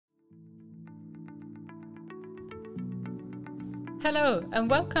Hello and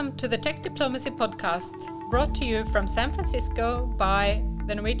welcome to the Tech Diplomacy Podcast, brought to you from San Francisco by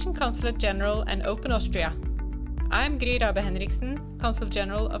the Norwegian Consulate General and Open Austria. I'm Gry Rabe Henriksen, Consul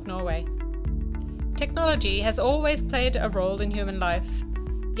General of Norway. Technology has always played a role in human life,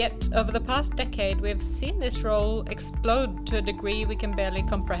 yet over the past decade we have seen this role explode to a degree we can barely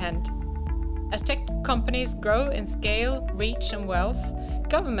comprehend. As tech companies grow in scale, reach and wealth,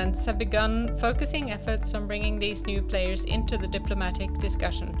 governments have begun focusing efforts on bringing these new players into the diplomatic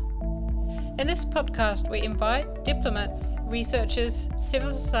discussion. In this podcast, we invite diplomats, researchers,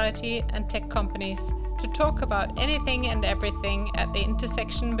 civil society and tech companies to talk about anything and everything at the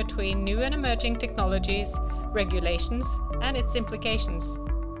intersection between new and emerging technologies, regulations and its implications.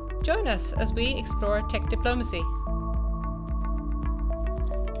 Join us as we explore tech diplomacy.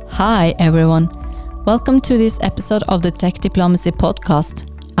 Hi everyone, welcome to this episode of the Tech Diplomacy Podcast.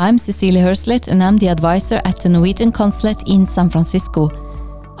 I'm Cecilie Hørslet and I'm the advisor at the Norwegian Consulate in San Francisco.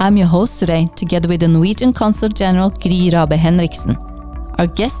 I'm your host today, together with the Norwegian Consul General Gry Rabe Henriksen. Our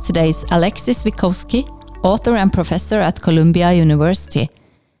guest today is Alexis Wichowski, author and professor at Columbia University.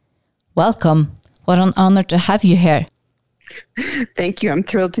 Welcome, what an honor to have you here. Thank you, I'm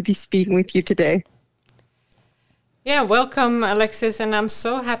thrilled to be speaking with you today. Yeah, welcome Alexis, and I'm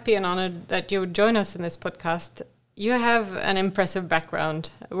so happy and honored that you would join us in this podcast. You have an impressive background,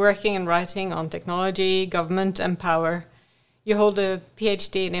 working and writing on technology, government and power. You hold a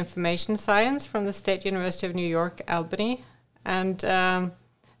PhD in information science from the State University of New York, Albany, and a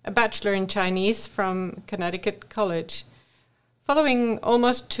bachelor in Chinese from Connecticut College. Following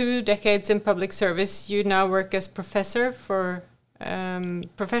almost 2 decades in public service, you now work as professor for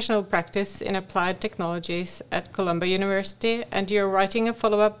professional practice in applied technologies at Columbia University, and you're writing a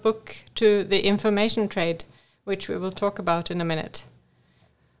follow-up book to The Information Trade, which we will talk about in a minute.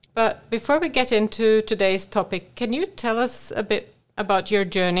 But before we get into today's topic, can you tell us a bit about your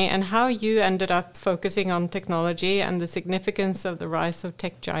journey and how you ended up focusing on technology and the significance of the rise of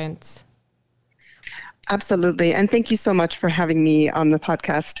tech giants? Absolutely, and thank you so much for having me on the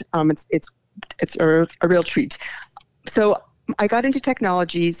podcast. It's a real treat. So I got into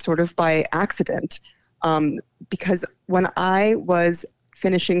technology sort of by accident because when I was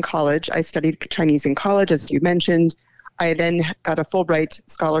finishing college, I studied Chinese in college, as you mentioned. I then got a Fulbright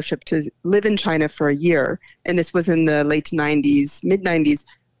scholarship to live in China for a year, and this was in the late 90s, mid-90s,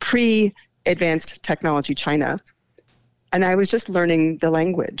 pre-advanced technology China. And I was just learning the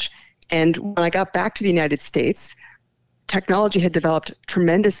language. And when I got back to the United States, technology had developed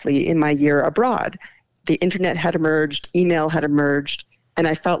tremendously in my year abroad. The internet had emerged, email had emerged, and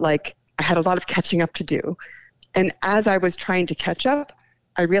I felt like I had a lot of catching up to do. And as I was trying to catch up,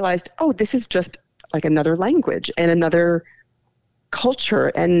 I realized, this is just like another language and another culture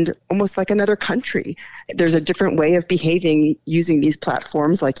and almost like another country. There's a different way of behaving using these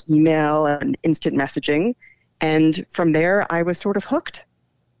platforms like email and instant messaging. And from there, I was sort of hooked.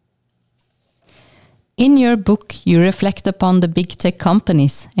 In your book, you reflect upon the big tech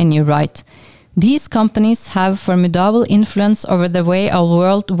companies and you write, "These companies have formidable influence over the way our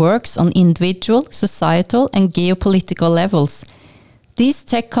world works on individual, societal, and geopolitical levels. These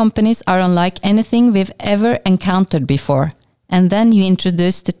tech companies are unlike anything we've ever encountered before." And then you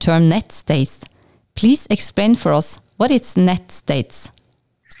introduce the term net states. Please explain for us what is net states.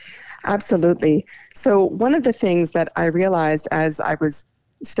 Absolutely. So one of the things that I realized as I was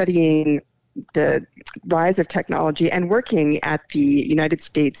studying the rise of technology and working at the United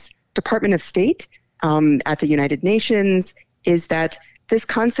States Department of State at the United Nations is that this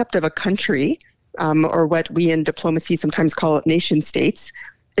concept of a country, or what we in diplomacy sometimes call it nation states,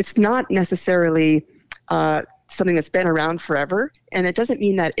 it's not necessarily something that's been around forever, and it doesn't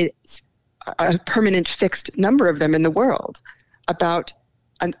mean that it's a permanent fixed number of them in the world. About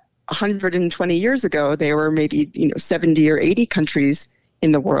 120 years ago, there were maybe 70 or 80 countries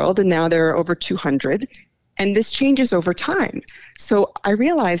in the world, and now there are over 200. And this changes over time. So I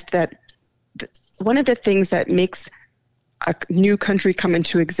realized that one of the things that makes a new country come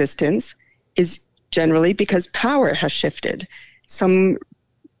into existence is generally because power has shifted. Some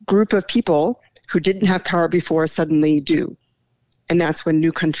group of people who didn't have power before suddenly do. And that's when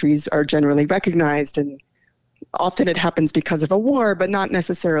new countries are generally recognized. And often it happens because of a war, but not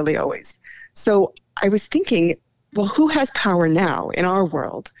necessarily always. So I was thinking, well, who has power now in our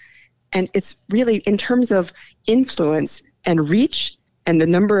world? And it's really in terms of influence and reach and the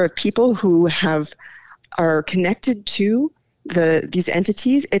number of people who are connected to these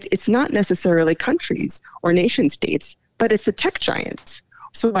entities. It's not necessarily countries or nation states, but it's the tech giants.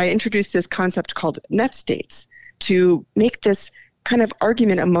 So I introduced this concept called net states to make this kind of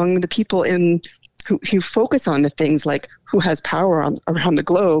argument among the people in who focus on the things like who has power around the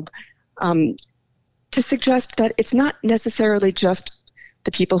globe, to suggest that it's not necessarily just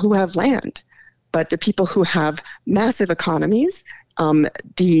the people who have land, but the people who have massive economies.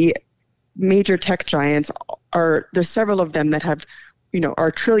 The major tech giants there's several of them that have,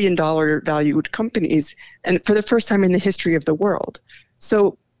 are $1 trillion valued companies, and for the first time in the history of the world.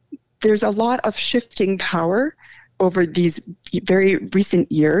 So there's a lot of shifting power over these very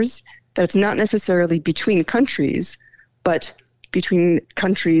recent years that's not necessarily between countries, but between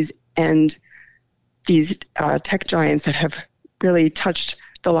countries and these tech giants that have really touched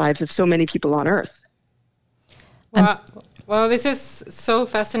the lives of so many people on Earth. Well, this is so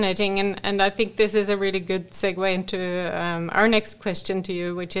fascinating, and I think this is a really good segue into our next question to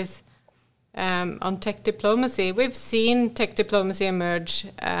you, which is on tech diplomacy. We've seen tech diplomacy emerge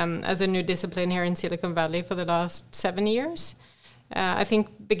as a new discipline here in Silicon Valley for the last 7 years. I think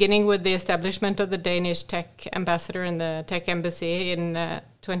beginning with the establishment of the Danish tech ambassador and the tech embassy in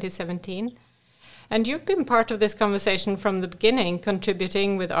 2017. And you've been part of this conversation from the beginning,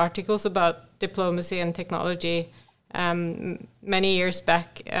 contributing with articles about diplomacy and technology many years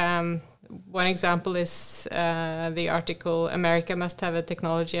back. One example is the article, America Must Have a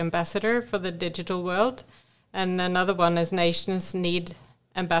Technology Ambassador for the Digital World. And another one is Nations Need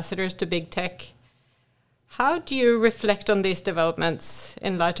Ambassadors to Big Tech. How do you reflect on these developments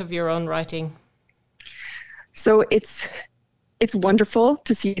in light of your own writing? So it's wonderful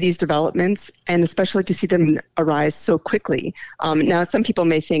to see these developments, and especially to see them arise so quickly. Now, some people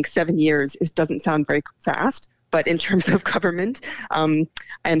may think 7 years doesn't sound very fast, but in terms of government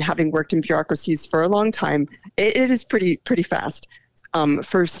and having worked in bureaucracies for a long time, it is pretty fast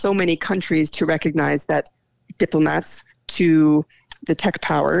for so many countries to recognize that diplomats to the tech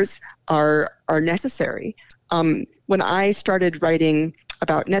powers are necessary. When I started writing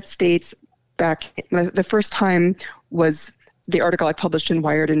about net states back, the first time was the article I published in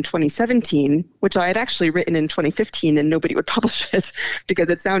Wired in 2017, which I had actually written in 2015 and nobody would publish it because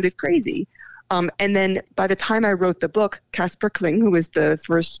it sounded crazy. And then by the time I wrote the book, Kasper Kling, who was the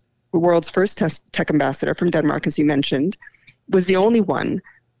world's first tech ambassador from Denmark, as you mentioned, was the only one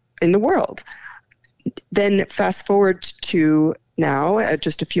in the world. Then fast forward to now,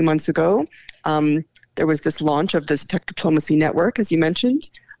 just a few months ago, there was this launch of this tech diplomacy network, as you mentioned,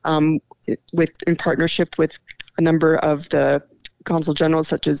 in partnership with a number of the consul generals,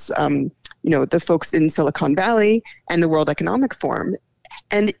 such as the folks in Silicon Valley and the World Economic Forum.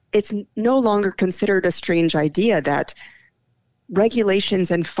 And it's no longer considered a strange idea that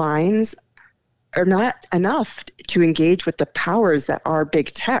regulations and fines are not enough to engage with the powers that are big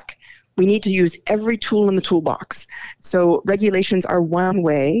tech. We need to use every tool in the toolbox. So regulations are one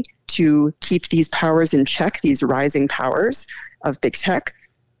way to keep these powers in check, these rising powers of big tech.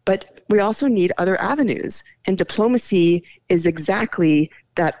 But we also need other avenues. And diplomacy is exactly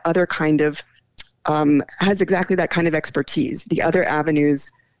that other kind of, has exactly that kind of expertise, the other avenues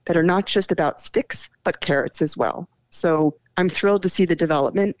that are not just about sticks, but carrots as well. So I'm thrilled to see the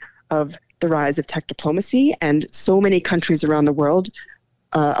development of the rise of tech diplomacy and so many countries around the world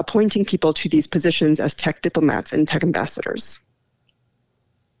appointing people to these positions as tech diplomats and tech ambassadors.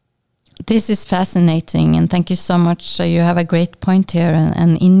 This is fascinating, and thank you so much. So you have a great point here,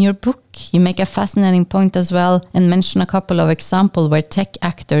 and in your book you make a fascinating point as well and mention a couple of examples where tech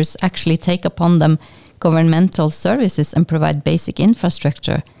actors actually take upon them governmental services and provide basic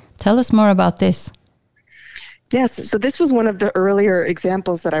infrastructure. Tell us more about this. Yes, so this was one of the earlier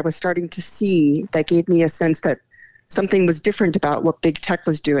examples that I was starting to see that gave me a sense that something was different about what big tech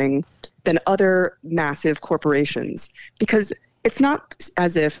was doing than other massive corporations, because it's not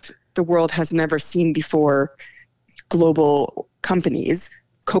as if the world has never seen before global companies,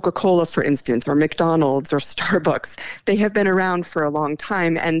 Coca-Cola, for instance, or McDonald's or Starbucks. They have been around for a long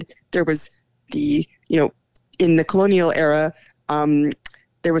time. And there was in the colonial era,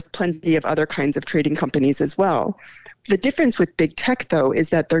 there was plenty of other kinds of trading companies as well. The difference with big tech, though, is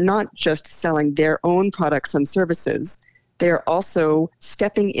that they're not just selling their own products and services. They're also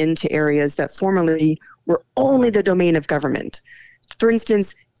stepping into areas that formerly were only the domain of government. For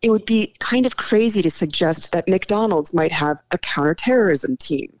instance, it would be kind of crazy to suggest that McDonald's might have a counterterrorism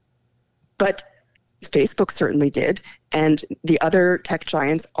team. But Facebook certainly did, and the other tech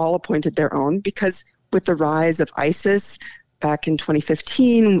giants all appointed their own, because with the rise of ISIS back in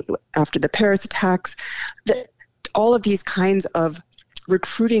 2015, after the Paris attacks, all of these kinds of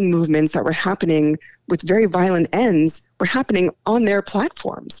recruiting movements that were happening with very violent ends were happening on their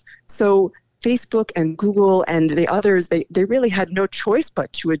platforms. So Facebook and Google and the others, they really had no choice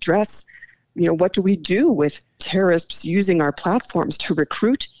but to address what do we do with terrorists using our platforms to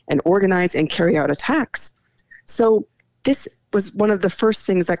recruit and organize and carry out attacks? So this was one of the first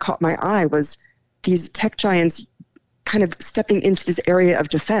things that caught my eye, was these tech giants kind of stepping into this area of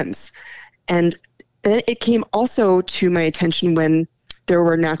defense. And then it came also to my attention when there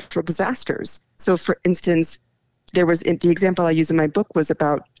were natural disasters. So for instance, the example I use in my book was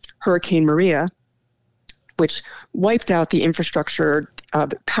about Hurricane Maria, which wiped out the infrastructure,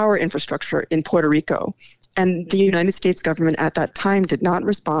 the power infrastructure in Puerto Rico. And the United States government at that time did not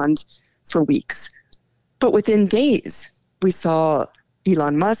respond for weeks. But within days, we saw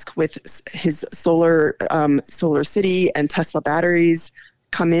Elon Musk with his solar city and Tesla batteries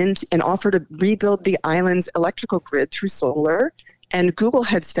come in and offer to rebuild the island's electrical grid through solar. And Google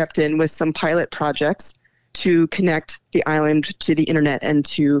had stepped in with some pilot projects to connect the island to the internet and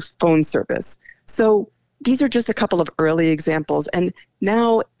to phone service. So these are just a couple of early examples. And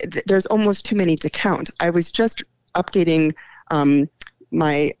now there's almost too many to count. I was just updating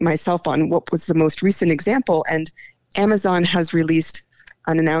myself on what was the most recent example. And Amazon has released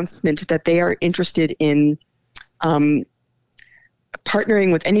an announcement that they are interested in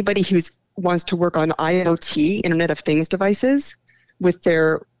partnering with anybody who wants to work on IoT, Internet of Things devices, with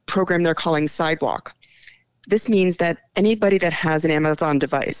their program they're calling Sidewalk. This means that anybody that has an Amazon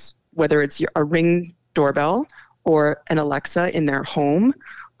device, whether it's a Ring doorbell or an Alexa in their home,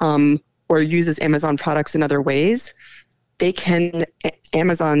 or uses Amazon products in other ways,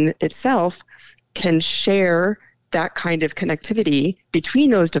 Amazon itself can share that kind of connectivity between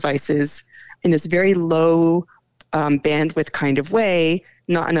those devices in this very low bandwidth kind of way,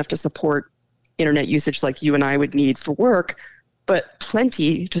 not enough to support internet usage like you and I would need for work, but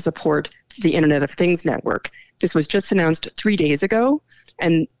plenty to support the Internet of Things network. This was just announced 3 days ago,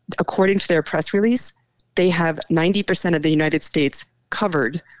 and according to their press release, they have 90% of the United States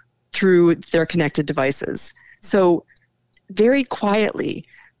covered through their connected devices. So very quietly,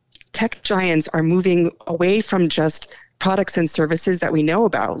 tech giants are moving away from just products and services that we know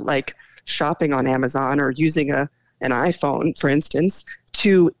about, like shopping on Amazon or using an iPhone, for instance,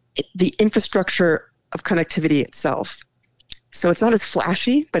 to the infrastructure of connectivity itself. So it's not as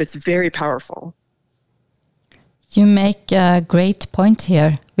flashy, but it's very powerful. You make a great point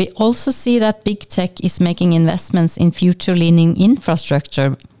here. We also see that big tech is making investments in future-leaning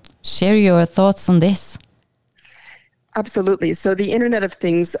infrastructure. Share your thoughts on this. Absolutely. So the Internet of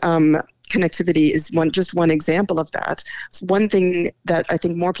Things connectivity is just one example of that. One thing that I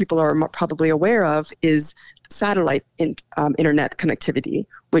think more people are probably aware of is satellite internet connectivity,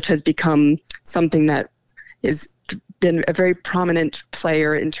 which has become something that has been a very prominent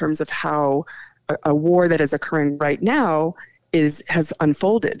player in terms of how a war that is occurring right now has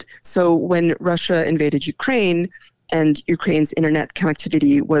unfolded. So when Russia invaded Ukraine and Ukraine's internet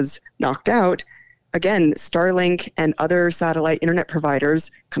connectivity was knocked out, again, Starlink and other satellite internet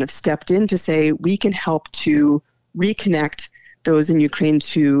providers kind of stepped in to say, we can help to reconnect those in Ukraine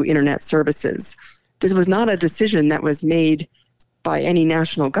to internet services. This was not a decision that was made by any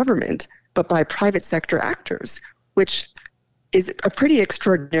national government, but by private sector actors, which is a pretty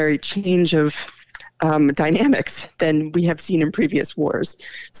extraordinary change of dynamics than we have seen in previous wars.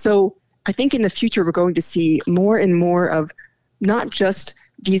 So I think in the future, we're going to see more and more of not just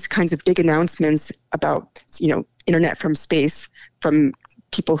these kinds of big announcements about, internet from space from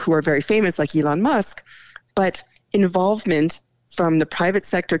people who are very famous like Elon Musk, but involvement from the private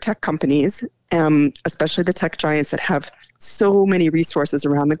sector tech companies, especially the tech giants that have so many resources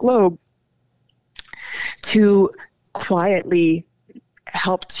around the globe, to quietly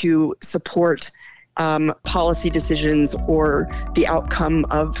help to support policy decisions or the outcome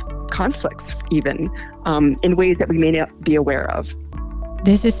of conflicts even, in ways that we may not be aware of.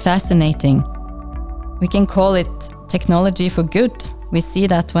 This is fascinating. We can call it technology for good. We see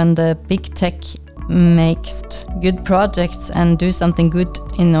that when the big tech makes good projects and do something good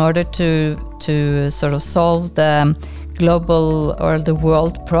in order to sort of solve the global or the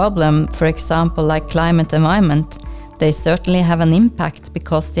world problem, for example, like climate environment, they certainly have an impact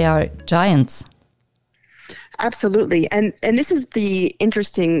because they are giants. Absolutely. And this is the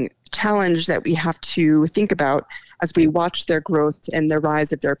interesting challenge that we have to think about as we watch their growth and the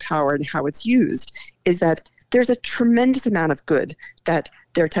rise of their power and how it's used, is that there's a tremendous amount of good that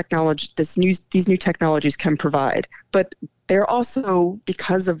their technology, these new technologies can provide. But they're also,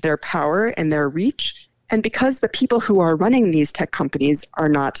 because of their power and their reach, and because the people who are running these tech companies are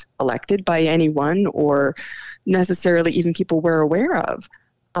not elected by anyone or necessarily even people we're aware of,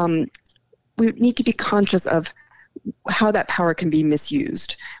 we need to be conscious of how that power can be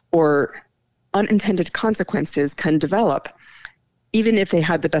misused or unintended consequences can develop. even if they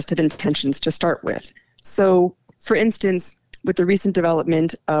had the best of intentions to start with. So, for instance, with the recent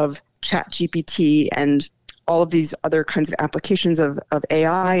development of ChatGPT and all of these other kinds of applications of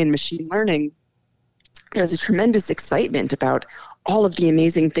AI and machine learning, there's a tremendous excitement about all of the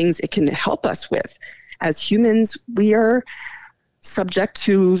amazing things it can help us with. As humans, we are subject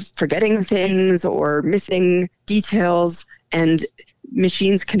to forgetting things or missing details, and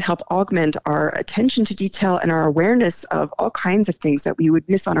machines can help augment our attention to detail and our awareness of all kinds of things that we would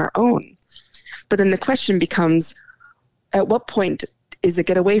miss on our own. But then the question becomes, at what point is it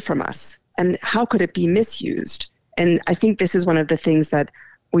get away from us? And how could it be misused? And I think this is one of the things that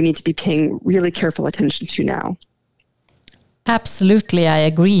we need to be paying really careful attention to now. Absolutely, I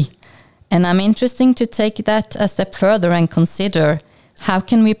agree. And I'm interested to take that a step further and consider, how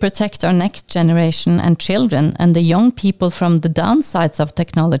can we protect our next generation and children and the young people from the downsides of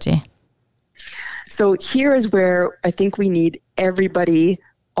technology? So here is where I think we need everybody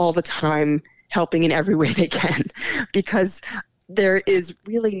all the time helping in every way they can, because there is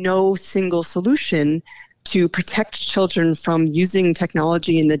really no single solution to protect children from using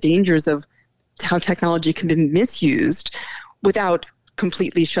technology and the dangers of how technology can be misused without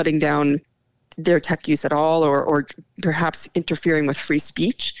completely shutting down their tech use at all, or perhaps interfering with free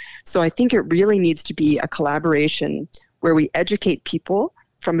speech. So I think it really needs to be a collaboration where we educate people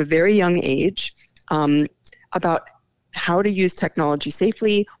from a very young age about how to use technology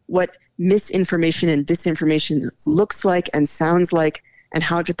safely, what misinformation and disinformation looks like and sounds like, and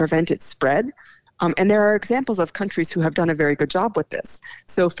how to prevent its spread. And there are examples of countries who have done a very good job with this.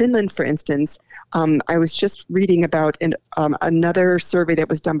 So Finland, for instance, I was just reading about another survey that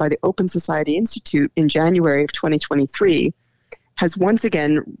was done by the Open Society Institute in January of 2023, has once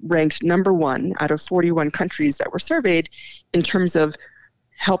again ranked number one out of 41 countries that were surveyed in terms of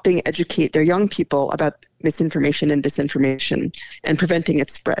helping educate their young people about misinformation and disinformation and preventing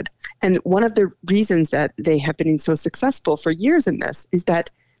its spread. And one of the reasons that they have been so successful for years in this is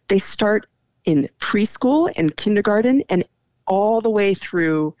that they start in preschool and kindergarten and all the way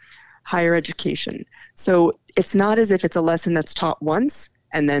through higher education. So it's not as if it's a lesson that's taught once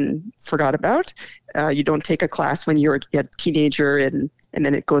and then forgot about. You don't take a class when you're a teenager and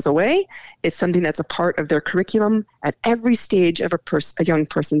then it goes away. It's something that's a part of their curriculum at every stage of a young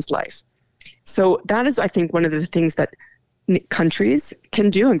person's life. So that is, I think, one of the things that countries can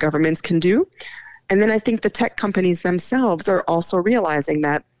do and governments can do. And then I think the tech companies themselves are also realizing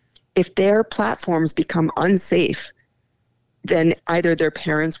that if their platforms become unsafe, then either their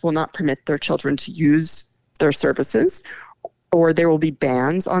parents will not permit their children to use their services, or there will be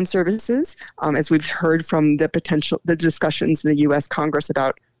bans on services, as we've heard from the discussions in the U.S. Congress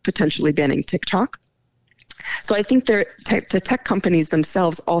about potentially banning TikTok. So I think the tech companies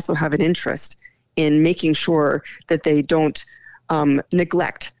themselves also have an interest in making sure that they don't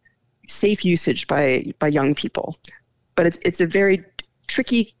neglect safe usage by young people. But it's a very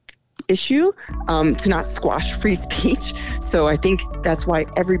tricky issue to not squash free speech. So I think that's why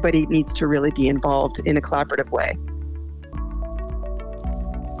everybody needs to really be involved in a collaborative way.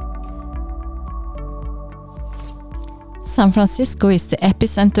 San Francisco is the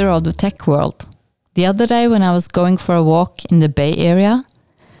epicenter of the tech world. The other day when I was going for a walk in the Bay Area,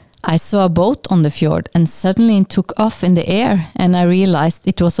 I saw a boat on the fjord and suddenly it took off in the air, and I realized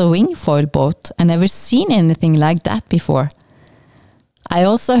it was a wingfoil boat. I never seen anything like that before. I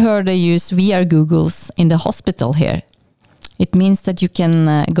also heard they use VR goggles in the hospital here. It means that you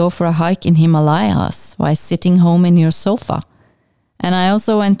can go for a hike in Himalayas while sitting home in your sofa. And I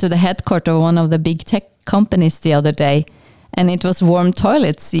also went to the headquarters of one of the big tech companies the other day, and it was warm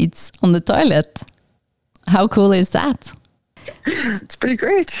toilet seats on the toilet. How cool is that? It's pretty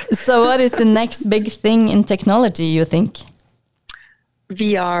great. So what is the next big thing in technology, you think?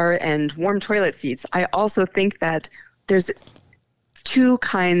 VR and warm toilet seats. I also think that there's two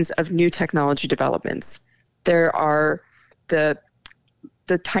kinds of new technology developments. There are the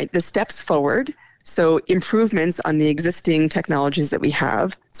steps forward, so improvements on the existing technologies that we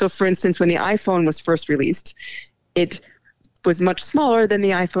have. So for instance, when the iPhone was first released, it was much smaller than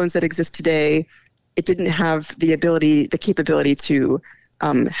the iPhones that exist today. It didn't have the capability to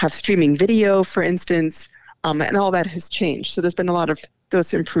have streaming video, for instance, and all that has changed. So there's been a lot of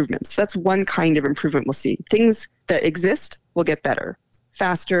those improvements. That's one kind of improvement we'll see. Things that exist will get better,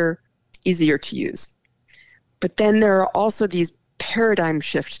 faster, easier to use. But then there are also these paradigm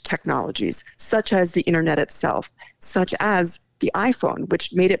shift technologies, such as the internet itself, such as the iPhone,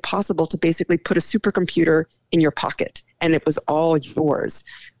 which made it possible to basically put a supercomputer in your pocket, and it was all yours.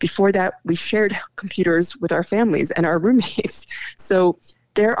 Before that, we shared computers with our families and our roommates. So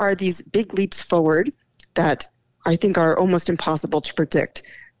there are these big leaps forward that I think are almost impossible to predict.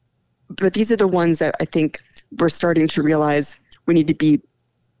 But these are the ones that I think we're starting to realize we need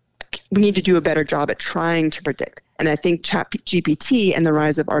to do a better job at trying to predict. And I think ChatGPT and the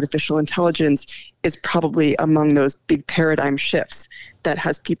rise of artificial intelligence is probably among those big paradigm shifts that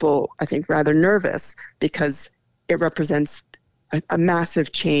has people, I think, rather nervous because it represents a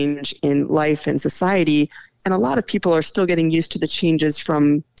massive change in life and society. And a lot of people are still getting used to the changes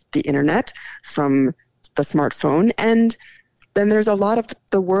from the internet, from the smartphone. And then there's a lot of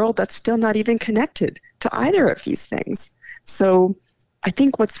the world that's still not even connected to either of these things. So I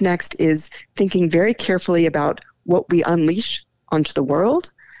think what's next is thinking very carefully about what we unleash onto the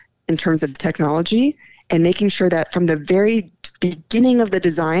world in terms of technology and making sure that from the very beginning of the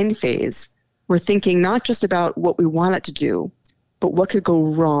design phase, we're thinking not just about what we want it to do, but what could go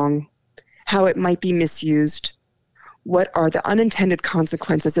wrong, how it might be misused, what are the unintended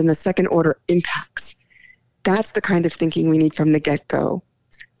consequences and the second order impacts. That's the kind of thinking we need from the get-go.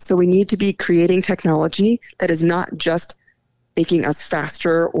 So we need to be creating technology that is not just making us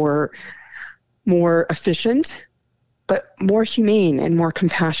faster or more efficient, but more humane and more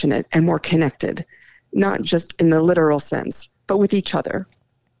compassionate and more connected, not just in the literal sense, but with each other.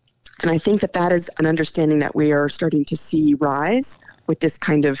 And I think that is an understanding that we are starting to see rise with this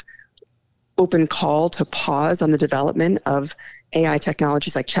kind of open call to pause on the development of AI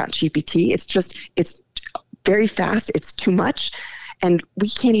technologies like ChatGPT. It's very fast, it's too much, and we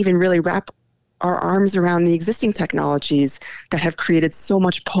can't even really wrap our arms around the existing technologies that have created so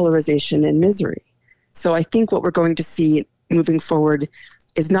much polarization and misery. So I think what we're going to see moving forward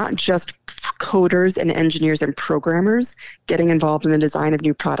is not just coders and engineers and programmers getting involved in the design of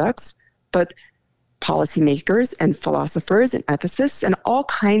new products, but policymakers and philosophers and ethicists and all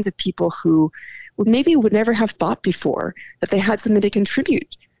kinds of people who maybe would never have thought before that they had something to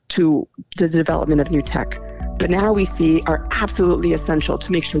contribute to the development of new tech. But now we see are absolutely essential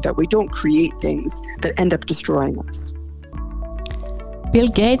to make sure that we don't create things that end up destroying us. Bill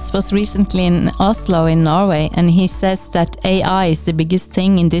Gates was recently in Oslo in Norway, and he says that AI is the biggest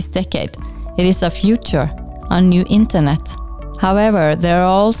thing in this decade. It is our future, our new internet. However, there are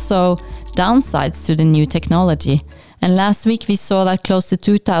also downsides to the new technology. And last week we saw that close to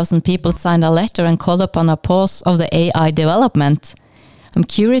 2,000 people signed a letter and called upon a pause of the AI development. I'm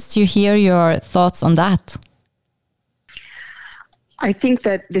curious to hear your thoughts on that. I think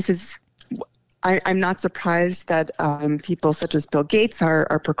that I'm not surprised that people such as Bill Gates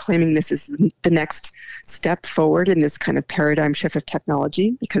are proclaiming this is the next step forward in this kind of paradigm shift of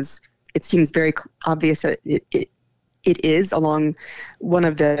technology, because it seems very obvious that it is along one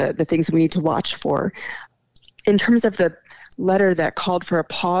of the things we need to watch for. In terms of the letter that called for a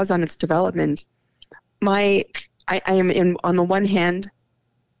pause on its development, I am on the one hand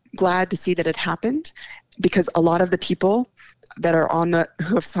glad to see that it happened, because a lot of the people that are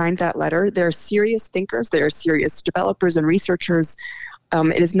who have signed that letter, they're serious thinkers, they're serious developers and researchers.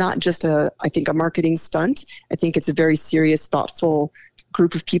 It is not just a marketing stunt. I think it's a very serious, thoughtful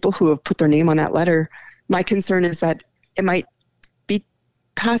group of people who have put their name on that letter. My concern is that it might be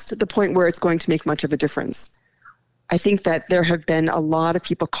past the point where it's going to make much of a difference. I think that there have been a lot of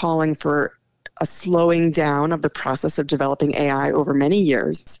people calling for a slowing down of the process of developing AI over many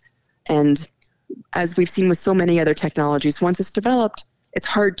years. And as we've seen with so many other technologies, once it's developed, it's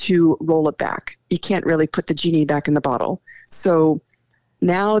hard to roll it back. You can't really put the genie back in the bottle. So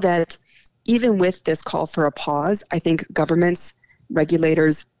now that even with this call for a pause, I think governments,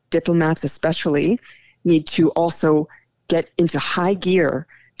 regulators, diplomats especially, need to also get into high gear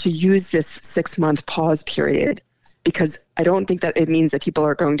to use this 6-month pause period, because I don't think that it means that people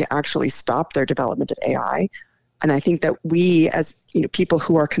are going to actually stop their development of AI. And I think that we, as people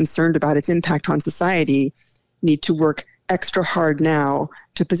who are concerned about its impact on society, need to work extra hard now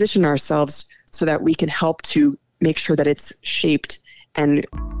to position ourselves so that we can help to make sure that it's shaped and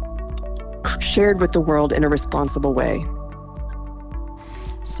shared with the world in a responsible way.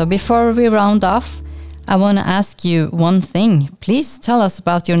 So before we round off, I want to ask you one thing. Please tell us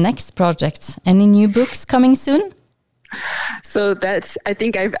about your next projects. Any new books coming soon? So I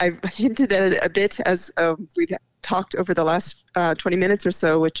think I've hinted at it a bit as we've talked over the last 20 minutes or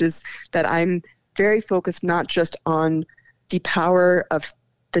so, which is that I'm very focused not just on the power of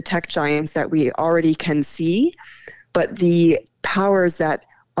the tech giants that we already can see, but the powers that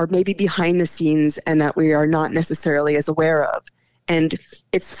are maybe behind the scenes and that we are not necessarily as aware of. And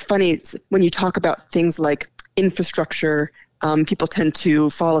it's funny, when you talk about things like infrastructure, people tend to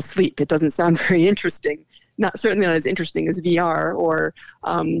fall asleep. It doesn't sound very interesting. Certainly not as interesting as VR or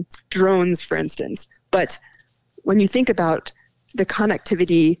drones, for instance. But when you think about the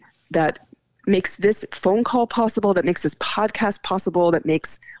connectivity that makes this phone call possible, that makes this podcast possible, that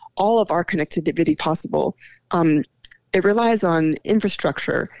makes all of our connectivity possible. It relies on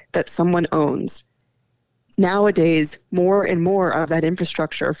infrastructure that someone owns. Nowadays, more and more of that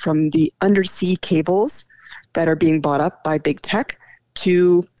infrastructure, from the undersea cables that are being bought up by big tech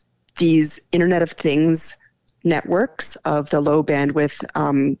to these Internet of Things networks of the low bandwidth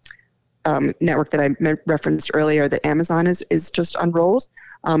network that I referenced earlier that Amazon is just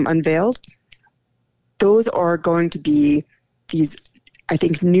unveiled. Those are going to be these, I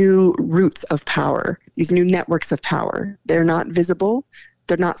think, new routes of power, these new networks of power. They're not visible.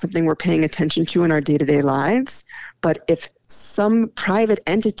 They're not something we're paying attention to in our day-to-day lives. But if some private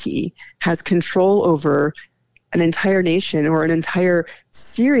entity has control over an entire nation or an entire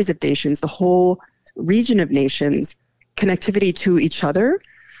series of nations, the whole region of nations, connectivity to each other,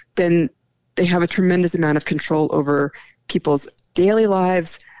 then they have a tremendous amount of control over people's daily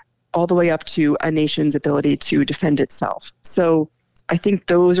lives, all the way up to a nation's ability to defend itself. So I think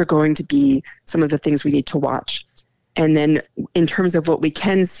those are going to be some of the things we need to watch. And then in terms of what we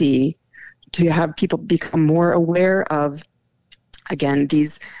can see, to have people become more aware of, again,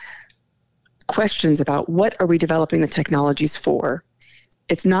 these questions about what are we developing the technologies for?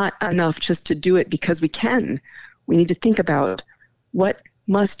 It's not enough just to do it because we can. We need to think about what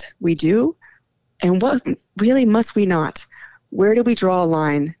must we do and what really must we not? Where do we draw a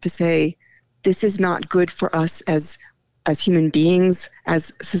line to say this is not good for us as human beings,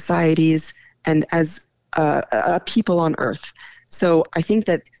 as societies, and as a people on Earth? So I think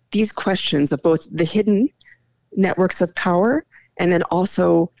that these questions of both the hidden networks of power and then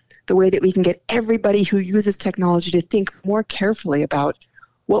also the way that we can get everybody who uses technology to think more carefully about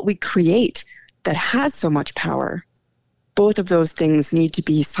what we create that has so much power, both of those things need to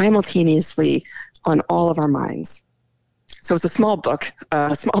be simultaneously on all of our minds. So it's a small book,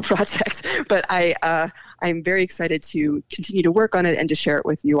 a small project, but I'm very excited to continue to work on it and to share it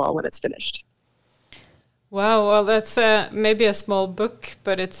with you all when it's finished. Wow, well, that's maybe a small book,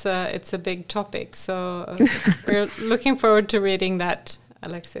 but it's a big topic. So we're looking forward to reading that,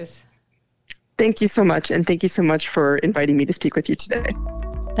 Alexis. Thank you so much, and thank you so much for inviting me to speak with you today.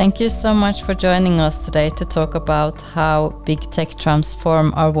 Thank you so much for joining us today to talk about how big tech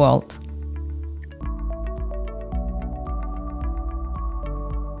transform our world.